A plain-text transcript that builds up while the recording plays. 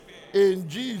In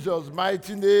Jesus'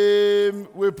 mighty name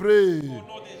we pray. Au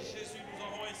nom de Jésus, nous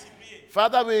avons ainsi prié.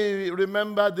 Father, we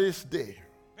remember this day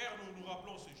Père, nous nous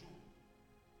rappelons ce jour.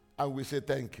 and we say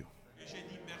thank you. Et j'ai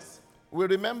dit merci. We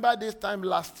remember this time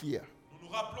last year Nous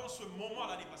nous rappelons ce moment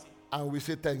l'année passée. and we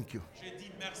say thank you. J'ai dit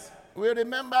merci. We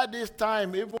remember this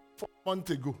time even 4 months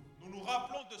ago Nous nous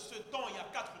rappelons de ce temps il y a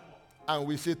 4 mois. and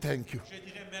we say thank you. Je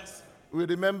dirais merci. We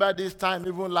remember this time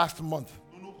even last month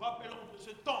Nous nous rappelons de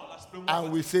ce temps le mois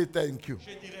and we passé. say thank you.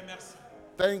 Je dirais merci.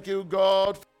 Thank you,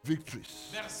 God, for victories.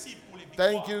 Merci pour les victoires.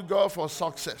 Thank you, God, for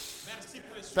success. Merci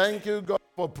pour les succès. Thank you, God,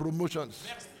 for promotions.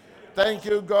 Merci. Thank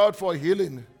you, God, for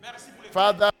healing. Merci pour les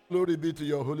Father, glory be to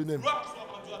your holy name. gloires soient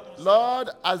rendues à ton Seigneur. Lord,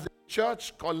 as a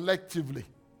church collectively,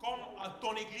 Comme à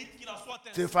ton église, qu'il en soit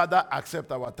say, ainsi. Father,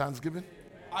 accept our thanksgiving.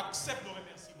 Accepte nos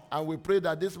remerciements. And we pray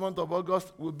that this month of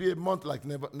August will be a month like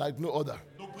no other.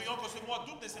 Nous prions que ce mois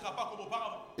d'août ne sera pas comme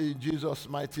auparavant. In Jesus'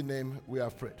 mighty name, we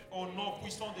have prayed. Au nom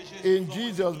puissant de Jésus. In nous avons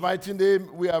Jesus' mighty name,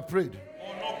 we have prayed.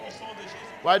 Au nom puissant de Jésus.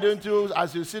 Why don't you,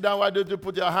 as you sit down, why don't you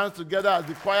put your hands together as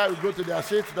the choir will go to their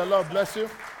seats? The Lord bless you.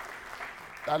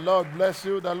 The Lord bless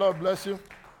you. The Lord bless you.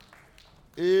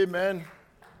 Amen.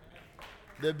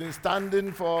 They've been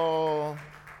standing for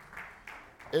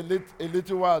a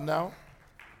little while now.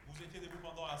 Vous étiez debout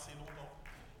pendant assez longtemps.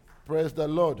 Praise the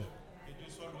Lord. Et Dieu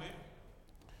soit loué.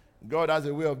 God has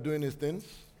a way of doing his things,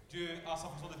 Dieu a sa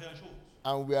façon de faire les choses.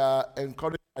 and we are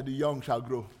encouraged that the young shall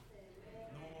grow.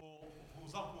 Nous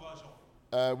vous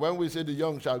encourageons. When we say the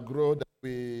young shall grow, that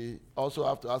we also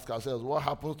have to ask ourselves, what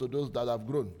happens to those that have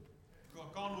grown?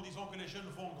 Quand nous disons que les jeunes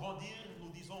vont grandir, nous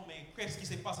disons mais qu'est-ce qui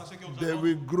se passe à ceux qui ont They déjà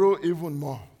will grandi? grow even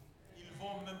more. Ils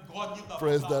vont même grandir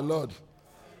Praise the davantage. Lord.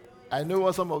 I know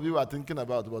what some of you are thinking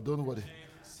about, but don't worry.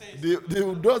 C'est-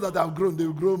 Those that have grown, they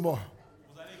will grow more.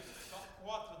 Vous allez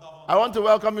croître davantage. I want to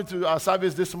welcome you to our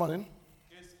service this morning.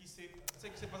 Qu'est-ce qui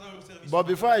s'est passé au service? But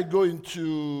before I go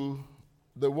into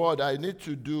the word, I need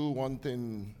to do one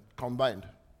thing combined.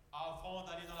 Avant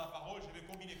d'aller dans la parole, je vais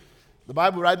combiner quelque chose. The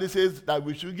Bible rightly says that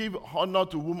we should give honor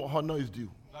to whom honor is due.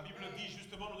 La Bible dit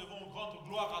justement, nous devons rendre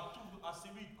gloire à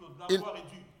celui que la In, gloire est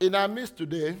due. in our midst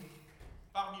today,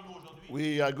 Parmi nous aujourd'hui,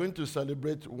 we are going to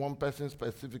celebrate one person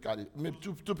specifically, maybe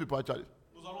two people actually.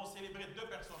 nous allons célébrer 2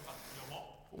 personnes particulièrement.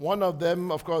 One of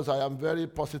them, of course, I am very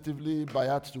positively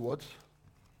biased towards,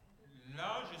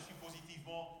 Là, je suis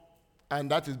positivement, and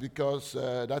that is because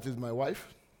that is my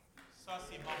wife. ça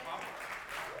c'est ma femme.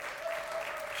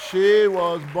 She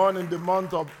was born in the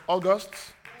month of August,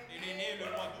 Elle est née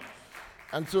le mois d'août.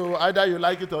 and so either you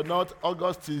like it or not,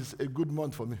 August is a good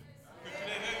month for me. Que tu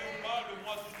les veuilles ou pas, le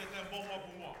mois d'août est un bon mois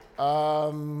pour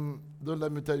moi. Don't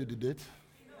let me tell you the date.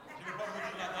 Je ne vais pas vous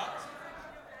dire la date.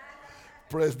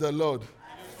 Praise the Lord. Que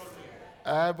Dieu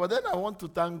soit loué. But then I want to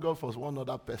thank God for one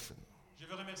other person. Je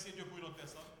veux remercier Dieu pour une autre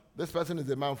personne. This person is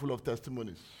a man full of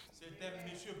testimonies. C'est un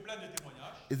monsieur plein de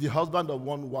témoignages. He's the husband of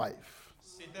one wife.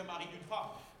 C'est un mari d'une femme.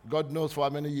 God knows for how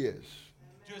many years.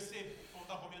 Dieu sait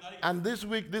pendant combien d'années. And this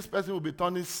week, this person will be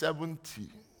turning 70. Et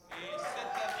cette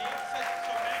année, cette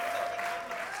semaine,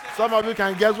 cette personne, Some of you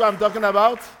can guess what I'm talking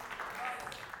about.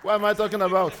 What am I talking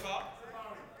about? c'est pas.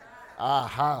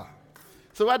 Aha.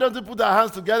 So why don't you put our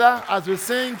hands together as we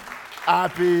sing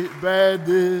Happy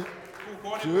Birthday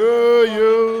Pourquoi on est to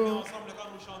you. ensemble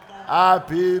quand nous chantons?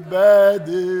 Happy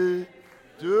birthday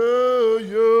to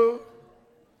you.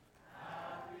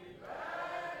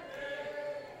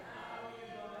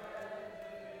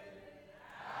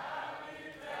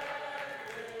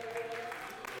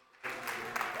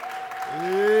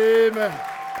 Amen.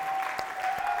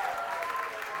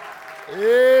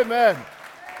 Amen.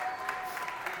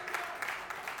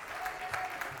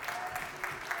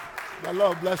 The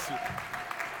Lord bless you.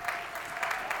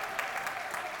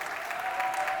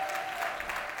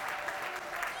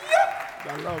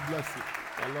 The Lord bless you.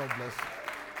 The Lord bless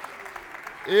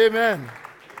you. Amen.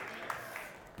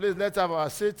 Please let's have our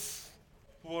seats.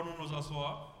 Pouvons-nous nous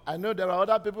asseoir? I know there are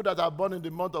other people that are born in the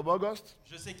month of August,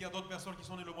 Je sais qu'il y a d'autres personnes qui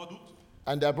sont nées le mois d'août.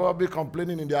 and they're probably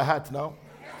complaining in their heart now.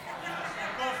 Ils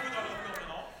sont confus dans leur cœur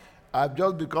maintenant. I've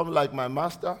just become like my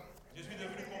master. Je suis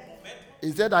devenu comme mon maître.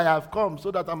 He said, I have come so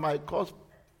that I might cause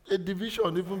a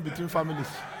division even between families.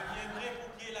 Je viendrai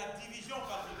pour qu'il y ait la division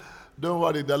parmi nous. Don't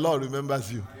worry, the Lord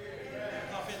remembers you.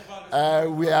 N'en faites pas le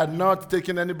We are not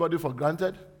taking anybody for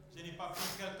granted. Je n'ai pas pris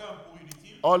quelqu'un pour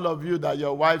inutile. All of you that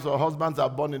your wives or husbands are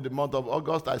born in the month of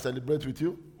August, I celebrate with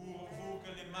you. Pour vous que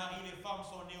les maris, les femmes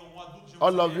sont nés au mois d'août, je vous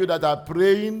All of célèbre. you that are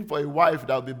praying for a wife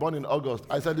that will be born in August,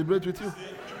 I celebrate with you. Ceux qui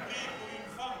prient pour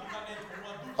une femme qui va naître au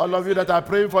mois d'août, All of you that are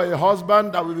praying for a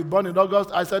husband that will be born in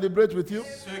August, I celebrate with you.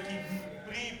 ceux qui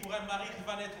prient pour un mari qui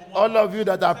va naître au mois All of you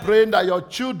that are praying that your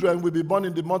children will be born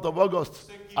in the month of August,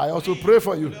 Ceux qui I also prient pray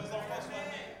for que you. leurs enfants soient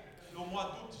nés le mois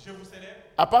d'août, je vous célèbre.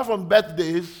 Apart from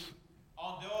birthdays,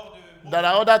 En dehors de there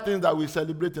are other things that we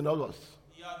celebrate in August.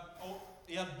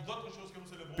 il y a d'autres choses que nous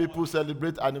célébrons. People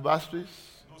celebrate anniversaries.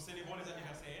 Nous célébrons les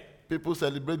anniversaires. People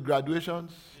celebrate graduations.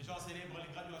 Les gens célèbrent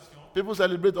les graduations. People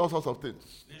celebrate all sorts of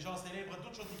things. Les gens célèbrent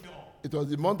toutes choses différentes. It was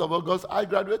the month of August I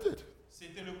graduated.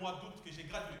 C'était le mois d'août que j'ai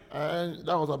gradué. And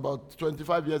that was about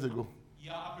 25 years ago. Il y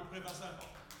a à peu près 25 ans.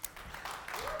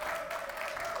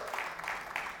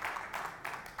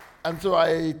 And so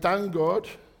I thank God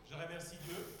Je remercie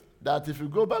Dieu. that if you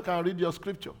go back and read your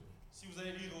scripture, Si vous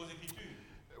allez lire vos Écritures,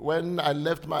 when I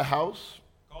left my house,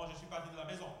 quand je suis parti de la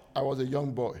maison, I was a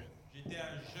young boy. j'étais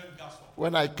un jeune garçon.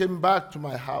 When I came back to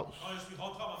my house, Quand je suis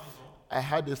rentré à ma maison, I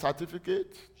had a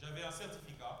certificate j'avais un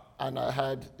certificat and I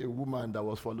had a woman that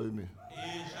was following me.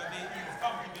 et j'avais une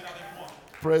femme qui venait avec moi.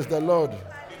 Praise the Lord. Que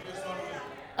Dieu soit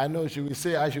loué. I know she will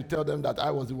say I should tell them that I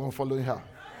was the one following her.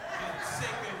 Je sais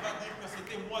qu'elle va dire que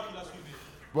c'était moi qui la suivais.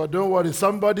 But don't worry,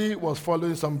 somebody was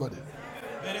following somebody.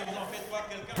 Mais ne vous en faites pas,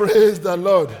 quelqu'un. Praise the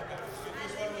Lord. Que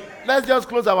Dieu soit loué. Let's just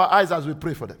close our eyes as we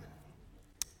pray for them.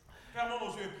 Fermons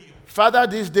nos yeux et prions. Father,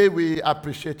 this day we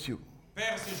appreciate you.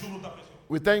 Père, ces jours nous t'apprécions.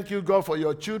 We thank you, God, for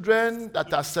your children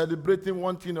that are celebrating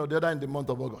one thing or the other in the month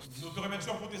of August. Nous te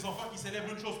remercions pour tes enfants qui célèbrent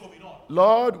une chose comme une autre.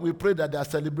 Lord, we pray that their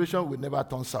celebration will never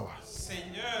turn sour.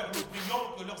 Seigneur, nous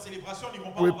prions que leurs célébrations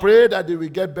n'iront pas We en vain. pray that they will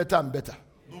get better and better.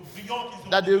 Nous prions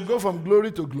qu'ils That they auront will des go from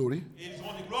glory to glory. et ils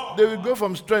auront des gloires en They will gloire, go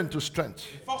from strength to strength.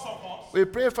 des forces en force. We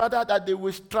pray, Father, that they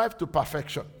will strive to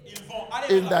perfection Ils vont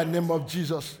aller in the name of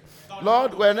Jesus.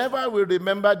 Lord, whenever we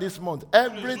remember this month,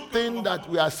 everything that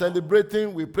we are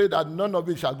celebrating, we pray that none of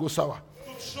it shall go sour.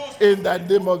 toutes choses In the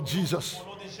name of Jesus. au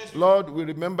nom de Jésus. Lord, we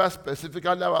remember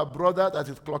specifically our brother that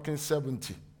is clocking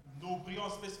 70. Nous prions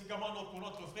spécifiquement pour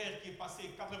notre frère qui est passé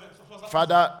 80, 60.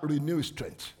 Father, renew his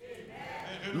strength.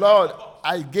 Lord,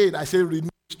 again, I say renew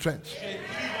his strength.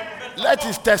 Let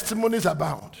his testimonies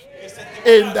abound.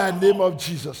 In the name of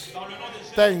Jesus. Dans le nom de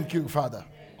Jésus. Thank you, Father.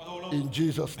 Au nom In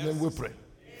Jesus' name we pray.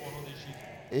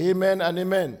 de Jésus. Amen and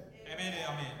amen. Amen et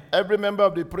amen. Every member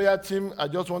of the prayer team, I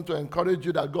just want to encourage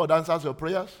you that God answers your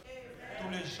prayers. Tous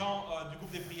les gens du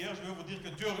groupe des prières, je veux vous dire que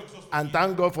Dieu exauce. And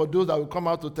thank God for those that will come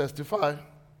out to testify.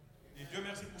 Et Dieu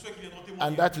merci pour ceux qui viendront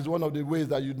And témoigner. that is one of the ways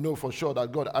that you know for sure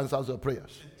that God answers your prayers.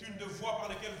 C'est une des voies par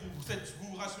lesquelles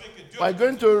vous rassurez que Dieu. We're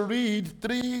going to read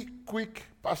 3 quick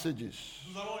passages.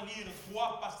 Nous allons lire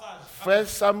 3 passages. 1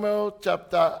 Samuel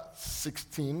chapter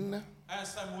 16, 1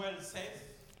 Samuel 16,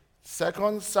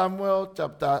 2 Samuel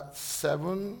chapter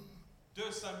 7,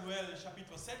 2 Samuel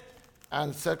chapitre 7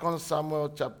 and 2 Samuel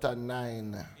chapter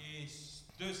 9. et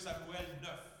 2 Samuel 9.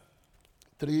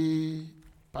 3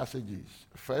 passages.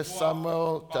 1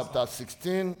 Samuel chapter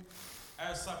 16,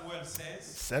 1 Samuel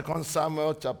 16, 2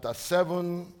 Samuel chapter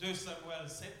 7, 2 Samuel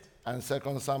 7 and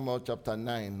 2 Samuel chapter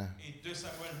 9. et 2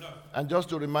 Samuel 9. And just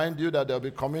to remind you that there will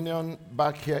be communion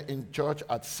back here in church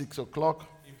at 6 o'clock,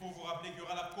 Et pour vous rappeler qu'il y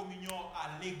aura la communion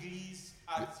à l'église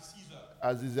à 6 heures,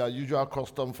 as is our usual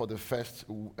custom for the first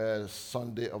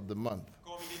Sunday of the month.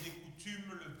 comme il est de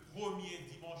coutume le premier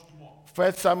dimanche du mois.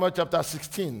 1 Samuel chapter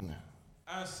 16.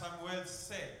 1 Samuel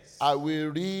 16. I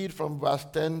will read from verse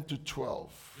 10 to 12.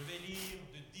 Je vais lire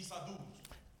de 10 à 12.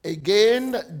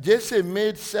 Again, Jesse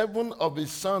made 7 of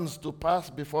his sons to pass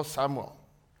before Samuel.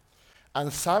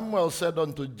 And Samuel said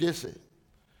unto Jesse,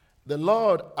 the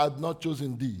Lord had not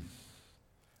chosen these.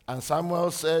 And Samuel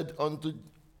said unto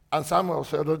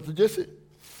Jesse,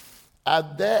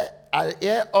 are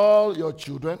here all your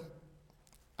children?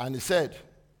 And he said,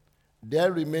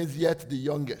 there remains yet the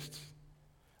youngest.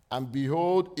 And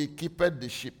behold, he keepeth the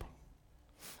sheep.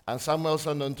 And Samuel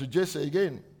said unto Jesse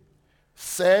again,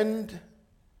 send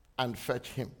and fetch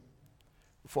him,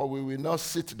 for we will not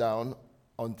sit down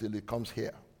until he comes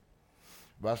here.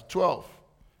 Verse 12,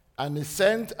 and he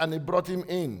sent and he brought him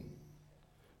in.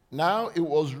 Now he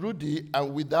was ruddy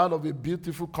and without of a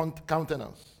beautiful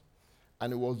countenance,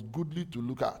 and he was goodly to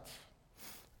look at.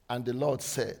 And the Lord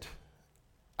said,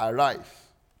 arise,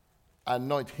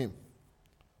 anoint him,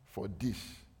 for this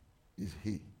is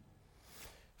he.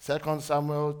 2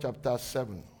 Samuel chapter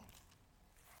 7.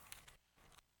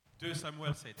 2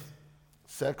 Samuel 7.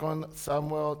 2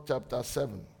 Samuel chapter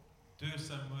 7. 2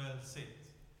 Samuel 7.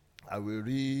 I will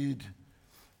read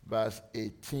verse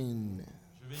 18.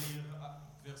 Je vais lire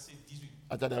verset 18.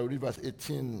 Actually, I will read verse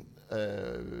 18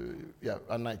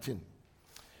 and 19.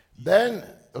 Then,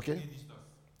 okay. Et 19.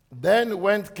 Then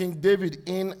went King David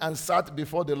in and sat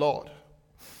before the Lord.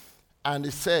 And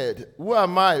he said, who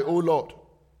am I, O Lord?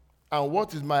 And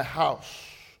what is my house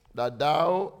that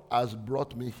thou hast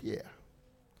brought me here.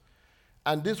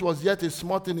 And this was yet a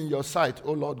small thing in your sight,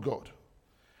 O Lord God.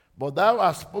 But thou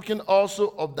hast spoken also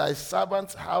of thy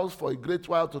servant's house for a great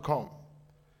while to come.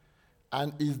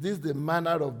 And is this the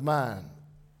manner of man,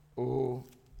 O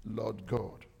Lord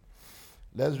God?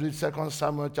 Let's read 2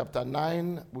 Samuel chapter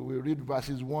 9. We will read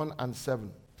verses 1 and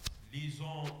 7.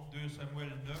 Lisons 2 Samuel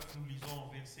 9, nous lisons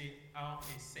versets 1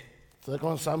 et 7.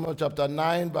 2 Samuel chapter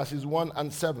 9, verses 1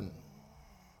 and 7.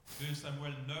 2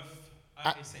 Samuel 9,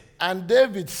 1 et 7. And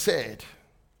David said,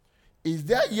 is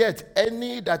there yet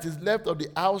any that is left of the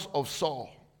house of Saul,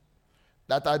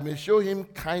 that I may show him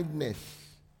kindness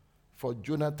for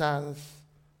Jonathan's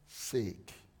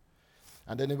sake?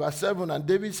 And then in verse 7, and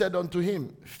David said unto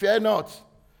him, fear not,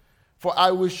 for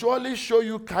I will surely show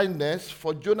you kindness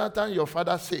for Jonathan your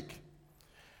father's sake.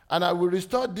 And I will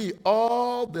restore thee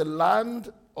all the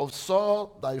land of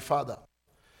Saul thy father.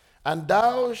 And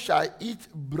thou shalt eat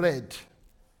bread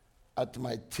at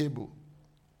my table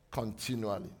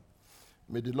continually.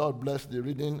 May the Lord bless the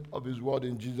reading of his word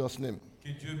in Jesus' name.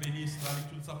 Que Dieu bénisse la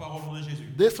lecture de sa parole au nom de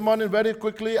Jésus. This morning, very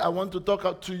quickly, I want to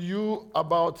talk to you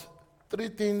about 3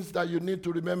 things that you need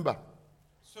to remember.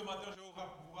 Ce matin, je vais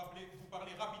vous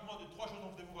parler rapidement de 3 choses dont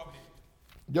vous devez vous rappeler.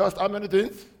 Just how many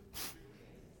things?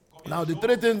 Now, the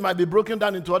 3 things might be broken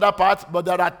down into other parts, but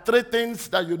there are 3 things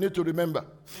that you need to remember.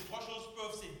 Ces 3 choses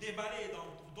peuvent se déballer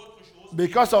dans d'autres choses.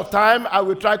 Because of time, I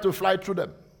will try to fly through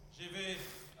them. Je vais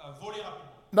voler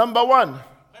rapidement. Number 1,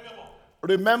 Premièrement,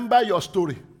 remember your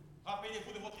story.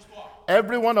 rappelez-vous de votre histoire.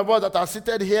 Every one of us that are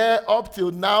seated here up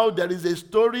till now, there is a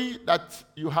story that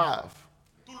you have.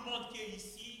 Tout le monde qui est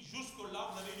ici, jusque-là,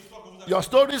 vous avez une histoire que vous avez. Your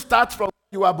story starts from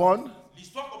when you were born,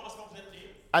 L'histoire commence quand vous êtes né.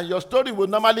 and your story will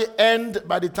normally end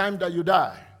by the time that you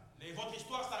die. Et votre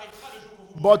histoire s'arrêtera le jour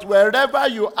que vous But wherever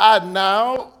you are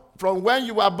now, from when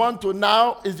you were born to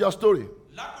now, is your story.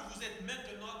 là que vous êtes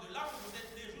maintenant, de là que vous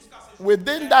êtes né jusqu'à ce jour.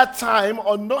 Within that time,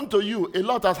 unknown to you, a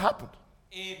lot has happened.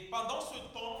 Et pendant ce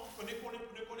temps,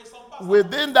 ne connaissant pas ça,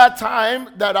 Within that time,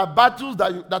 there are battles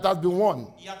that have been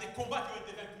won. il y a des combats qui ont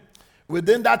été vaincus.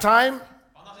 Within that time,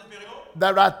 Pendant cette période,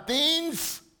 there are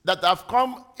things that have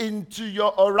come into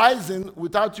your horizon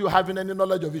without you having any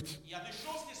knowledge of it. il y a des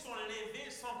choses qui sont levées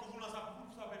sans que vous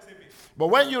n'en perceviez. But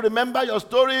when you remember your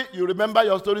story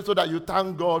so that you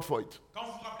thank God for it. Quand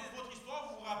vous vous rappelez de votre histoire,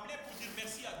 vous vous rappelez pour dire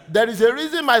merci à Dieu. There is a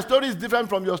reason my story is different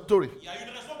from your story. Il y a une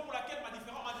raison pour laquelle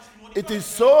mon It histoire is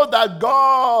so that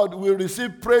God will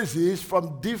receive praises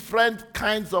from different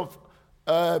kinds of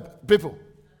people.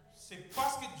 c'est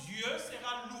parce que Dieu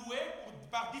sera loué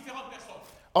par différentes personnes.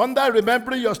 Under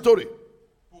remembering your story,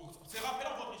 Pour se rappeler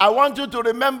votre I histoire, want you to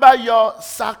remember your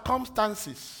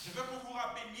circumstances. je veux que vous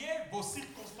rappeliez vos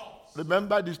circonstances.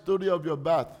 Remember the story of your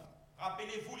birth.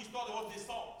 Rappelez-vous l'histoire de votre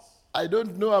naissance. I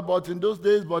don't know about in those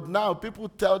days, but now people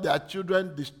tell their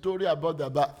children the story about their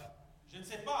birth. Je ne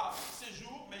sais pas ces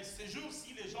jours, mais ces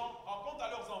jours-ci, les gens racontent à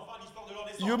leurs enfants l'histoire de leur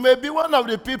naissance. You may be one of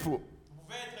the people Vous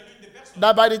pouvez être l'une des personnes.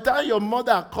 that by the time your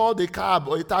mother called a cab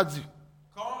or a taxi,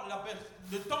 Quand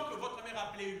le temps que votre mère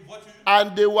appelait une voiture,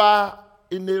 and they were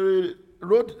in a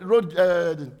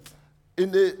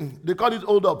they call it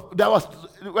hold up. There was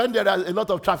when there was a lot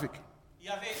of traffic. il y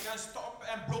avait un stop,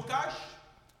 un blocage.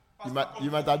 Parce You que might, comme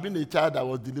you might have been a child that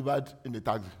was delivered in a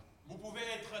taxi. vous pouvez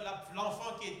être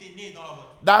l'enfant qui était né dans la voiture.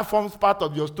 That forms part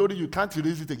of your story. You can't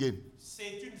erase it again.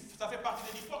 Ça fait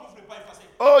partie de l'histoire que vous ne pouvez pas effacer.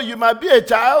 Oh, you might be a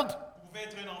child Vous pouvez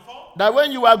être un enfant, that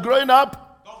when you were growing up,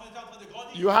 quand vous étiez en train de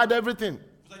grandir, you had everything.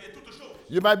 vous aviez toutes choses.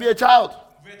 You might be a child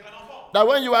Vous pouvez être un enfant, that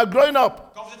when you were growing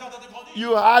up, quand vous étiez en train de grandir,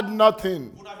 you had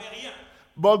nothing. vous n'avez rien.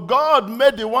 But God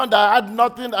made the one that had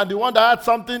nothing and the one that had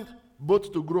something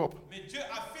both to grow up. Mais Dieu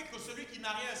a fait que celui qui n'a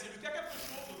rien, celui qui a quelque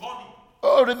chose, grandit.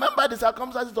 Oh, remember the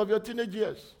circumstances of your teenage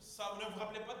years. Ça, vous ne vous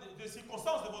rappelez pas des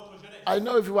circonstances de votre jeunesse. I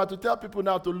know if you were to tell people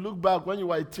now to look back when you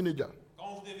were a teenager,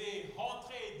 Quand vous devez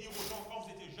rentrer et dire aux gens quand vous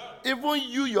étiez jeune, even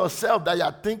you yourself that you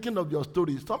are thinking of your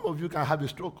story, some of you can have a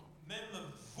stroke même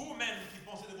vous-même qui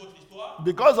pensez de votre histoire,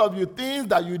 because of the things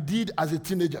that you did as a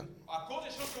teenager. à cause des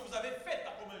choses que vous avez faites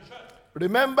comme un jeune.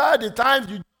 Remember the times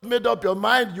you made up your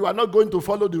mind you are not going to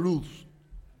follow the rules,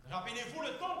 Rappelez-vous le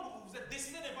temps où vous êtes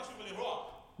décidé de ne pas suivre les lois.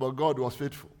 but God was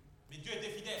faithful. Mais Dieu était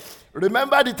fidèle.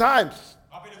 Remember the times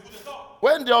Rappelez-vous le temps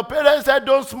when your parents said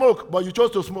don't smoke, but you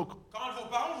chose to smoke. quand vos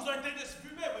parents vous ont interdit de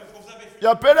fumer, mais vous avez fumé.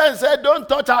 Your parents said don't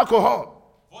touch alcohol.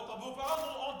 Vos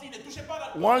parents ont dit ne touchez pas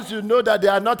l'alcool. Once you know that they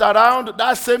are not around,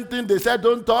 that same thing they said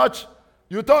don't touch,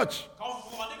 you touch. Quand vous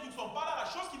vous rendez qu'ils ne sont pas là, la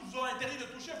chose qu'ils vous ont interdit de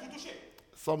toucher, vous touchez.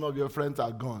 Some of your friends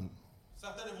are gone,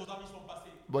 Certains de vos amis sont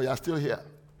passés, but you are still here.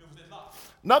 mais vous êtes là.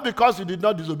 Not because you did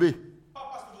not disobey, Pas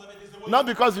parce que vous avez désobéi, not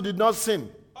because you did not sin,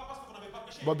 pas parce que vous n'avez pas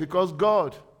péché, but because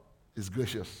God is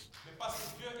gracious. Mais parce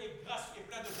que Dieu est grâce et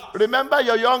plein de grâce. Remember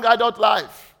your young adult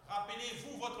life.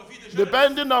 Rappelez-vous votre vie de jeunesse.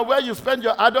 Depending on where you spend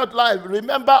your adult life,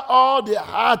 remember all the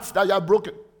hearts that you have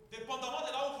broken. Dépendamment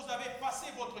de là où vous avez passé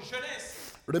votre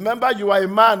jeunesse. Remember you are a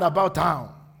man about town.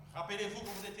 Rappelez-vous que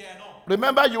vous étiez un homme.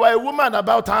 Remember you are a woman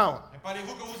about town.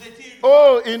 Rappelez-vous que vous étiez une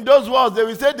Oh, in those words, they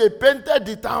will say they painted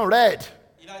the town red.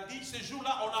 Il a dit, ce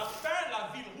jour-là, on a peint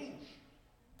la ville rouge.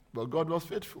 But God was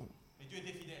faithful. Mais Dieu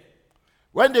était fidèle.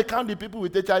 When they count the people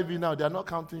with HIV now, they are not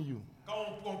counting you. Quand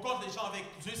on compte les gens avec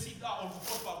ce sida, on ne vous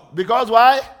compte pas vous. Because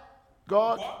why?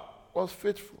 God Pourquoi? was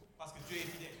faithful. Parce que Dieu est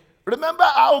fidèle. Remember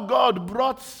how God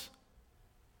brought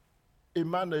a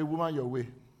man or a woman your way.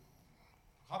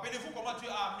 Rappelez-vous comment Dieu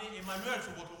a amené Emmanuel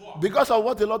sur votre voie. Because of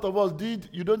what a lot of us did,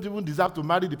 you don't even deserve to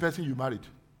marry the person you married.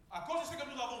 À cause de ce que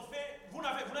nous avons fait, vous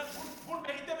ne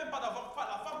méritez même pas d'avoir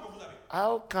la femme que vous avez.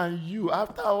 How can you,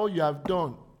 after all you have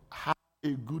done, have a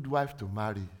good wife to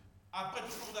marry? Après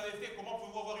tout ce que vous avez fait, comment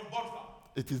pouvez-vous avoir une bonne femme?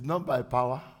 It is not by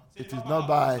power. Ce It n'est is pas not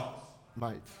par la by puissance.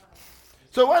 might.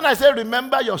 So when I say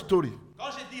remember your story, Quand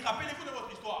j'ai dit, rappelez-vous de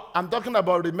votre histoire, I'm talking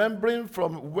about remembering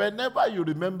from whenever you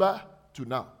remember to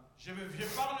now. je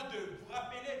parle de vous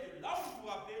rappeler de là où vous vous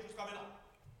rappelez jusqu'à maintenant.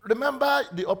 Remember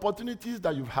the opportunities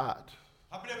that you've had.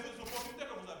 Rappelez-vous des opportunités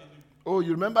que vous avez eues. Oh,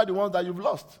 you remember the ones that you've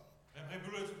lost.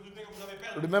 Rappelez-vous des opportunités que vous avez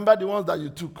perdues. Remember the ones that you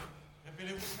took.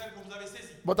 Rappelez-vous celles que vous avez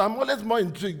saisies. But I'm always more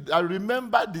intrigued. I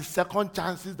remember the second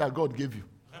chances that God gave you.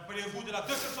 Rappelez-vous de la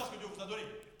deuxième chance que Dieu vous a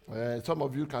donnée. Some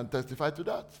of you can testify to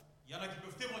that. Il y en a qui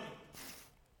peuvent témoigner.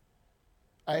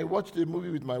 I watched a movie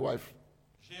with my wife.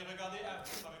 J'ai regardé un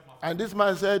film avec ma femme. And this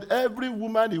man said every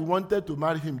woman he wanted to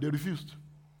marry him, they refused.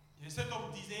 Et cet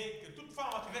homme disait que toute femme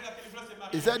avec laquelle il voulait se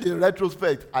marier. He said in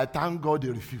retrospect, I thank God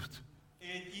they refused.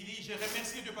 Et il dit, je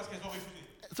remercie Dieu parce qu'elles ont refusé.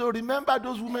 So remember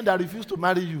those women that refused to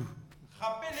marry you.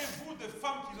 Rappelez-vous de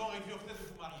femmes qui ont refusé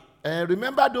de vous marier. And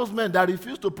remember those men that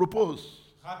refused to propose.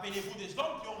 Rappelez-vous des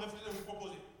hommes qui ont refusé de vous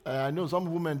proposer. I know some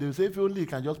women, they say if only he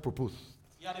can just propose.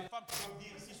 Il y a des femmes qui peuvent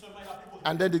dire si seulement il a proposé.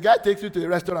 And then the guy takes you to a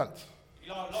restaurant.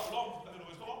 L'homme vous amène au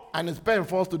restaurant And his pen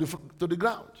falls to the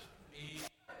ground. et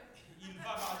il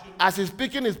va à genoux. As he's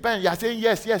picking his pen, you are saying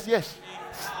yes, yes, yes.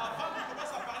 Et avant qu'il commence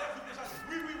à parler, vous déjà dites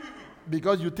oui, oui, oui, oui.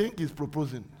 Because you think he's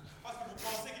proposing. Parce que vous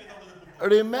pensez qu'il est en train de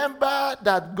proposer. Remember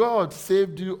that God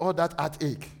saved you all that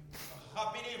heartache.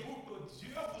 Rappelez-vous que Dieu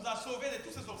vous a sauvé de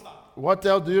tous ces obstacles. What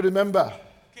else do you remember?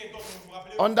 Ok, donc vous vous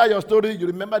rappelez. Under your story, you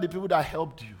remember the people that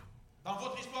helped you. Dans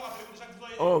votre histoire, rappelez-vous déjà que vous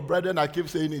avez. Oh, brethren, I keep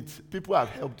saying it. People have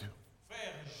helped you.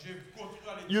 Frère, je continue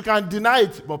à les dire. You can deny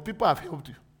it, but people have helped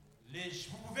you.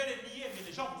 Vous pouvez les nier, mais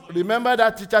les gens vous ont aidé. Remember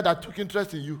that teacher that took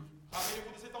interest in you.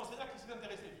 Rappelez-vous de cet enseignant qui s'est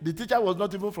intéressé. The teacher was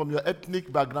not even from your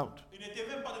ethnic background. Il n'était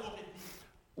même pas de votre ethnie.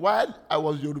 While I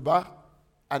was Yoruba,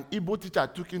 an Igbo teacher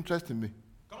took interest in me.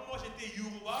 Quand moi j'étais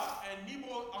Yoruba, un Igbo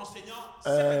enseignant s'est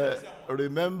intéressé à moi.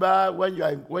 Remember when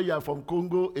you are from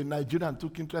Congo, a Nigerian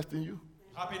took interest in you.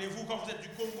 Rappelez-vous quand vous êtes du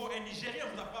Congo, un Nigérien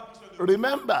vous a pas pris soin de vous.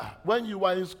 Remember when you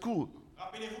were in school,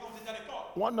 Rappelez-vous quand vous étiez à l'école.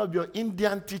 one of your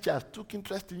Indian teachers took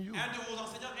interest in you. Un de vos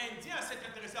enseignants indiens s'est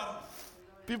intéressé à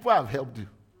vous. People have helped you.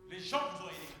 Les gens vous ont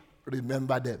aidé.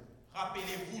 Remember them.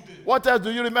 Rappelez-vous de. What else do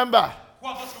you remember?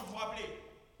 Quoi d'autre que vous vous rappelez?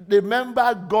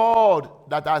 Remember God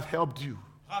that has helped you.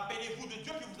 Rappelez-vous de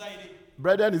Dieu qui vous a aidé.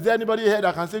 Brethren, is there anybody here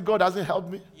that can say God hasn't helped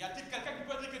me? Y a-t-il quelqu'un qui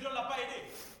peut dire que Dieu ne l'a pas aidé?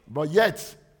 But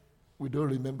yet, we don't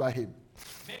remember him.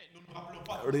 Mais nous ne nous rappelons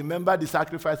pas. de Remember the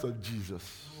sacrifice of Jesus.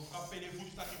 Vous rappelez-vous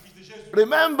du sacrifice de Jésus.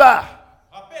 Remember,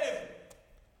 Rappelez-vous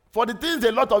for the things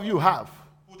a lot of you have,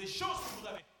 pour des choses que vous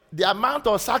avez. the amount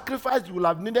of sacrifice you will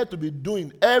have needed to be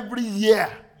doing every year.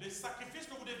 Les sacrifices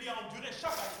que vous deviez endurer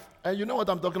chaque année. And you know what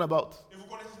I'm talking about. Et vous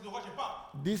connaissez ce de quoi je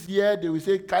parle. This year, they will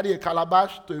say, carry a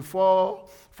calabash to a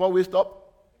four-way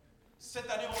stop. Cette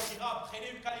année, on dira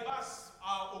traîner une calebasse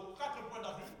aux 4 points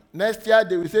d'avenue. Next year,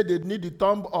 they will say they need the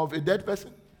tomb of a dead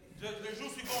person. Le jour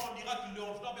suivant, on dira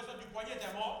qu'on a besoin du poignet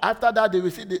d'un mort. After that, they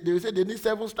will say they need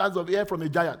 7 strands of hair from a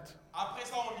giant. Après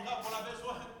ça, on dira qu'on a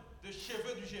besoin de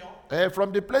cheveux du géant.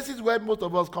 From the places where most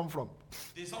of us come from.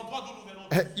 Des endroits d'où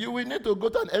nous venons. You will need to go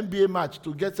to an NBA match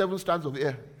to get 7 strands of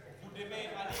hair. Vous devez aller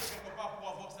quelque part pour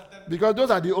avoir certaines. Because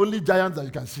those are the only giants that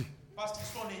you can see. Parce qu'ils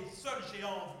sont les seuls géants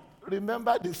en vue.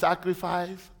 Remember the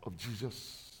sacrifice of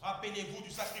Jesus. Rappelez-vous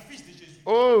du sacrifice de Jésus.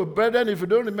 Oh, brethren, if you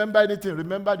don't remember anything,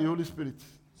 remember the Holy Spirit.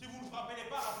 Si vous ne vous rappelez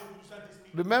pas, rappelez-vous du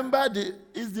Saint-Esprit. Remember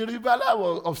it's the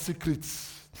revealer of secrets.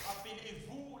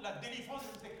 Rappelez-vous la délivrance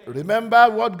des secrets. Remember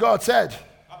what God said.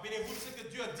 Rappelez-vous de ce que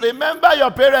Dieu a dit. Remember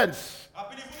your parents.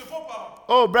 Rappelez-vous de vos parents.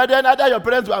 Oh, brethren, either your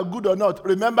parents were good or not,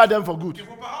 remember them for good. Que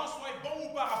vos parents soient bons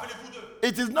ou pas, rappelez-vous d'eux.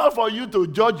 It is not for you to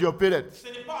judge your parents. Ce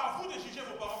n'est pas à vous de juger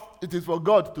vos parents. It is for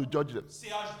God to judge them.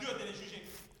 C'est à Dieu de les juger.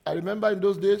 I remember in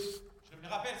those days, Je me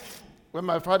rappelle ces jours, when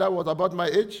my father was about my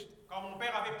age, quand mon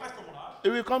père avait presque mon âge, he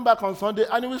will come back on Sunday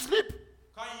and he will sleep.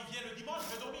 quand il vient le dimanche,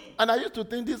 je vais dormir. And I used to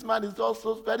think this man is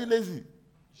also very lazy.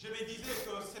 Je me disais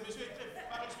que ce monsieur est très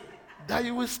paresseux. That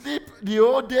he will sleep the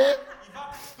whole day. Il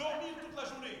va dormir toute la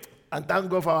journée. And thank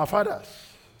God for our fathers.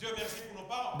 Dieu merci pour nos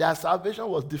parents. Their salvation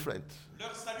was different.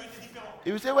 Leur salut était différent.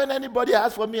 He will say, when anybody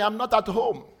asks for me, I'm not at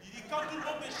home. Il dit, quand tout le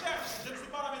monde me cherche, je ne suis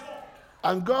pas à la maison.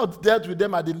 And God dealt with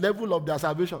them at the level of their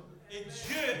salvation. Et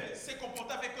Dieu s'est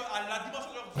comporté avec eux à la dimension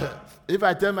de leur vie. If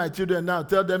I tell my children now,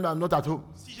 tell them I'm not at home,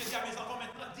 Si je dis à mes enfants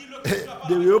maintenant, dis-le que je ne suis pas à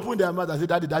they la will maison. open their mouth and say,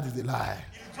 Daddy, that is a lie.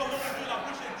 Ils doivent ouvrir la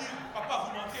bouche et dire, papa,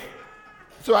 vous mentez.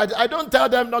 So I don't tell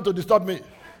them not to disturb me.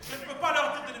 Je ne peux pas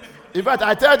leur dire de ne me In fact,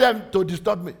 I tell them to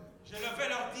disturb me. Je le vais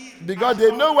leur dire. Because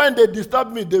they know when they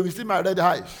disturb me, they will see my red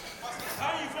eyes. Parce que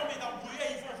quand ils vont m'embrouiller,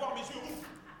 ils vont voir mes yeux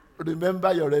rouges.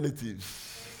 Remember your relatives.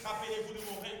 Rappelez-vous de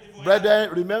vos Brethren,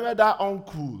 remember that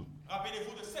uncle.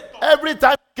 Rappelez-vous de cet homme. Every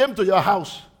time he came to your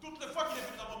house, Toutes les fois qu'il est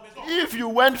venu dans votre maison, if you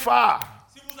went far,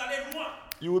 si vous allez loin,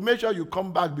 you will make sure you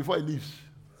come back before he leaves.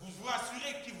 vous vous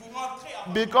rassurez qu'il vous rentrez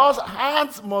avant. Because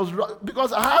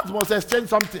hands must exchange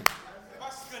something.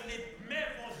 Parce que les mains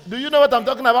vont. Do you know what I'm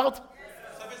talking about?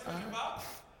 Vous savez ce que je parle?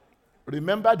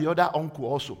 Remember the other uncle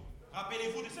also.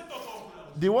 Rappelez-vous de cet autre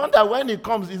oncle. The one that when he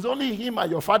comes, it's only him and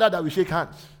your father that will shake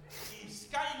hands.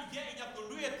 Quand il vient, il n'y a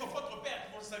que lui et votre père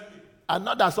qui vont saluer. And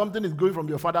not that something is going from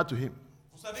your father to him.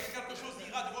 Vous savez que quelque chose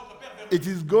ira de votre père vers lui. It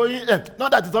is going, not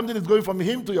that something is going from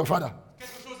him to your father.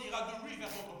 Quelque chose ira de lui vers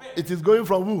votre père. It is going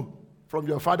from who? From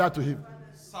your father to him.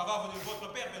 Ça va de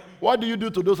votre père vers lui. What do you do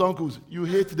to those uncles? You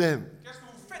hate them. Qu'est-ce que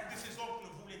vous faites de ces oncles?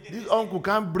 Vous les This détestez. uncle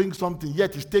can't bring something,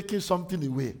 yet he's taking something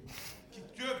away.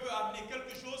 Dieu peut amener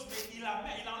quelque chose, mais il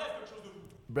enlève quelque chose de vous.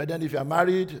 Brethren, if you are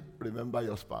married, remember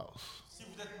your spouse. Si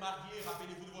vous êtes marié,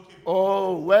 rappelez-vous de votre époux.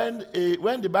 Oh,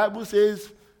 when the Bible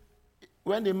says,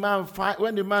 when the man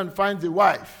finds a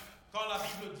wife, Quand la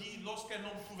Bible dit, lorsqu'un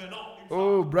homme trouve un homme, une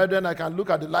oh, femme, brethren, I can look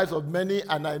at the lives of many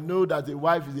and I know that a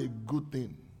wife is a good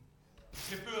thing.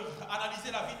 je peux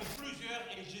analyser la vie de plusieurs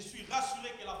et je suis rassuré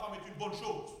que la femme est une bonne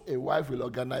chose. A wife will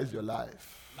organize your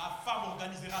life La femme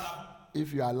organisera la vie.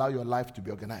 if you allow your life to be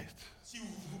organized. Si vous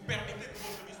vous permettez que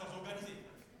votre vie soit organisée,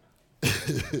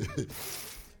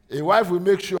 A wife will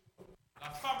make sure la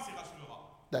femme se rassurera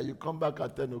that you come back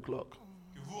at 10 o'clock.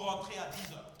 que vous rentrez à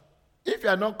 10 heures. If you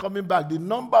are not coming back, the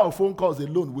number of phone calls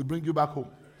alone will bring you back home.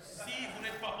 Si vous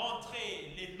n'êtes pas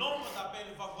rentré, les nombres d'appels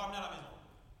vont vous ramener à la maison.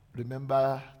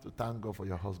 Remember to thank God for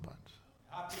your husband.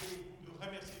 Rappelez-vous de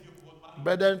remercier Dieu pour votre mari.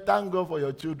 Brethren, thank God for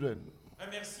your children.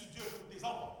 Remercie Dieu pour tes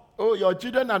enfants. Oh, your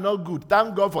children are not good.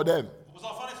 Thank God for them. Vos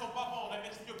enfants ne sont pas bons.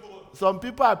 Remercie Dieu pour eux. Some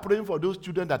people are praying for those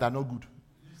children that are not good.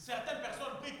 Certaines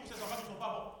personnes prient pour ces enfants qui ne sont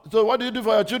pas bons. So what do you do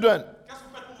for your children? Qu'est-ce que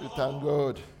vous faites pour You vos thank enfants?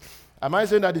 God. Am I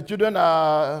saying that the children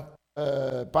are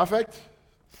perfect?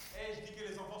 Et je dis que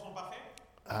les enfants sont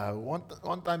parfaits.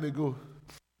 One time ago,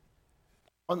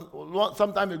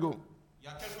 some time ago, Il y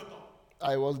a quelque temps,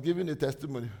 I was giving a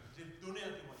testimony. j'ai donné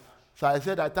un témoignage. So I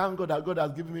said, I thank God that God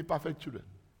has given me perfect children.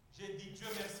 J'ai dit Dieu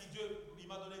merci Dieu, il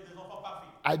m'a donné des enfants parfaits.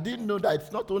 I didn't know that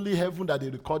it's not only heaven that they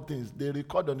record things, they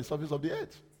record on the surface of the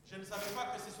earth. Je ne savais pas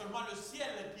que c'est seulement le ciel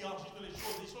qui enregistre les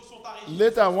choses. Les choses sont enregistrées.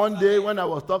 Later, one day, when I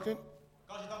was talking,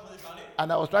 Quand j'étais en train de parler,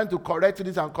 and I was trying to correct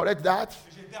this and correct that,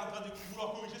 j'étais en train de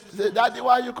vouloir corriger I ceci. said, Daddy,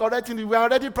 why are you correcting it? We are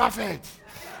already perfect.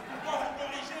 Pourquoi vous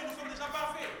corrigez? Nous sommes déjà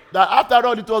parfaits. That after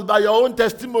all, it was by your own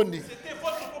testimony. C'était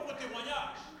votre propre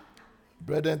témoignage.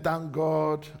 Brethren, thank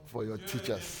God for your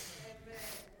teachers.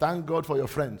 Thank God for your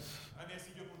friends.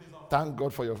 Remercie Dieu pour tes enfants. Thank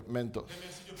God for your mentors.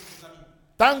 Remercie Dieu pour tes amis.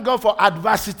 Thank God for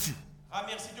adversity.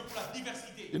 Remercie Dieu pour la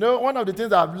diversité. You know, one of the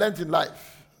things I've learned in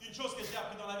life Une chose que j'ai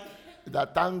appris dans la vie. is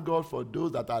that thank God for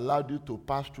those that allowed you to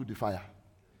pass through the fire.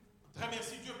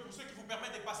 Remercie Dieu pour ceux qui vous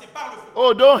permettent de passer par le feu.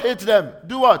 Oh, don't hate them.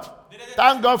 Do what?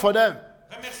 Thank God for them.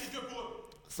 Remercie Dieu pour eux.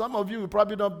 Some of you will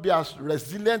probably not be as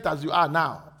resilient as you are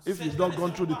now if you've not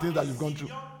gone through the things that you've gone through.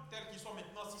 Tels qu'ils sont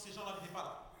maintenant si ces gens-là n'étaient pas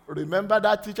là. Remember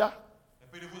that teacher?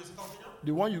 Rappelez-vous de cet enseignant.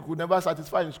 The one you could never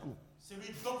satisfy in school.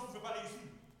 Celui dont vous ne pouvez pas réussir.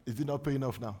 Is it not paying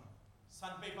off now? Ça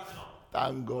ne paye pas maintenant.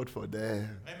 Thank God for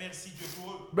them. Remercie Dieu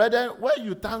pour eux. Brethren, when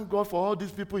you thank God for all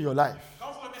these people in your life,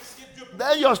 Quand vous remerciez Dieu pour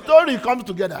then your story comes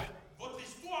together. votre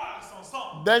histoire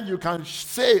s'ensemble. Then you can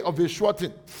say of a sure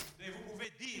thing Et vous pouvez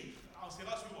dire en se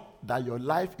rassurant, that your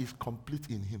life is complete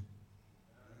in Him.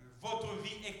 votre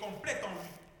vie est complète en lui.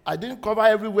 I didn't cover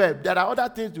everywhere. There are other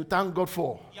things to thank God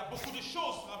for. Il y a beaucoup de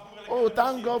choses pour lesquelles Oh,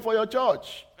 thank remercier God for your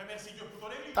church. Dieu. Remercie Dieu pour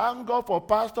ton église. Thank God for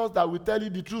pastors that will tell you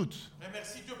the truth.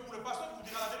 Remercie Dieu pour le pasteur qui vous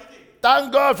dira la vérité.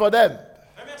 Thank God for them.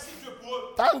 Remercie Dieu pour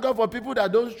eux. Thank God for people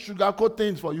that don't sugarcoat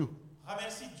things for you.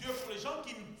 Remercie Dieu pour les gens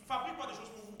qui ne fabriquent pas des choses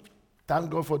pour vous. Thank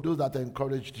God for those that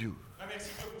encouraged you.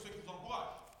 Remercie Dieu pour ceux qui vous encouragent.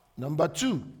 Number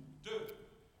 2, 2.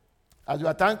 as you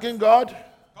are thanking God,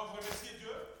 Quand vous remerciez Dieu,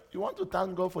 you want to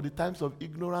thank God for the times of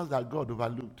ignorance that God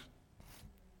overlooked.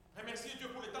 remerciez Dieu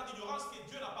pour les temps d'ignorance que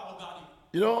Dieu n'a pas regardé.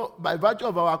 You know, by virtue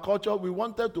of our culture, we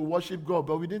wanted to worship God,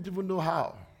 but we didn't even know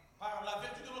how. Par la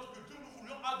vertu de notre culture, nous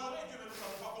voulions adorer Dieu, mais nous ne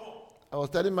savons pas comment. I was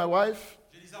telling my wife,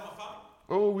 Je disais à ma femme,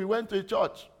 oh, we went to a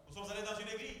church. nous sommes allés dans une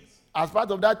église. As part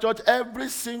of that church, every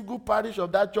single parish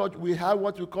of that church, we have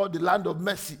what we call the land of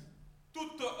mercy.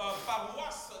 Toute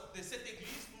paroisse de cette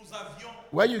église, nous avions,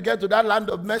 When you get to that land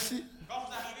of mercy, quand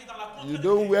vous arrivez dans la you contrée de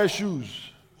don't Dieu, wear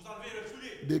shoes. vous enlevez le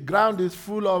soulier. The ground is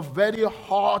full of very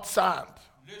hot sand.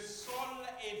 Le sol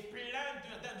est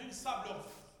plein d'une sable.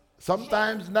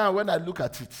 Sometimes now, when I look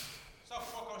at it, Chaque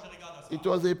fois quand je regarde ça, it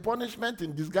was a punishment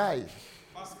in disguise.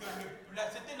 parce que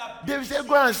c'était la They say,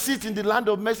 go and sit in the land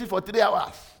of mercy for 3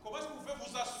 hours. Comment est-ce que vous pouvez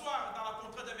vous asseoir dans la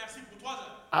contrée de merci pour 3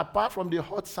 heures? Apart from the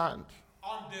hot sand,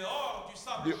 En dehors du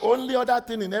sable, the only other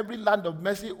thing in every land of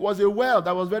mercy was a well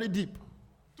that was very deep.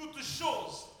 toute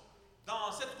chose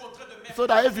dans cette contrée de merci. So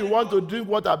that if you want to drink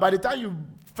water, by the time you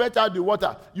fetch out the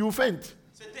water, you faint.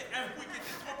 C'était un puits qui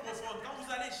était trop profond. Quand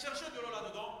vous allez chercher de l'eau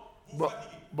là-dedans, vous vous But,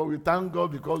 fatiguez. but we thank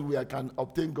God because we can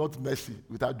obtain God's mercy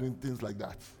without doing things like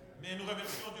that. Mais nous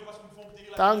remercions Dieu parce que nous pouvons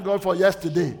obtenir la Thank God for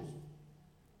yesterday.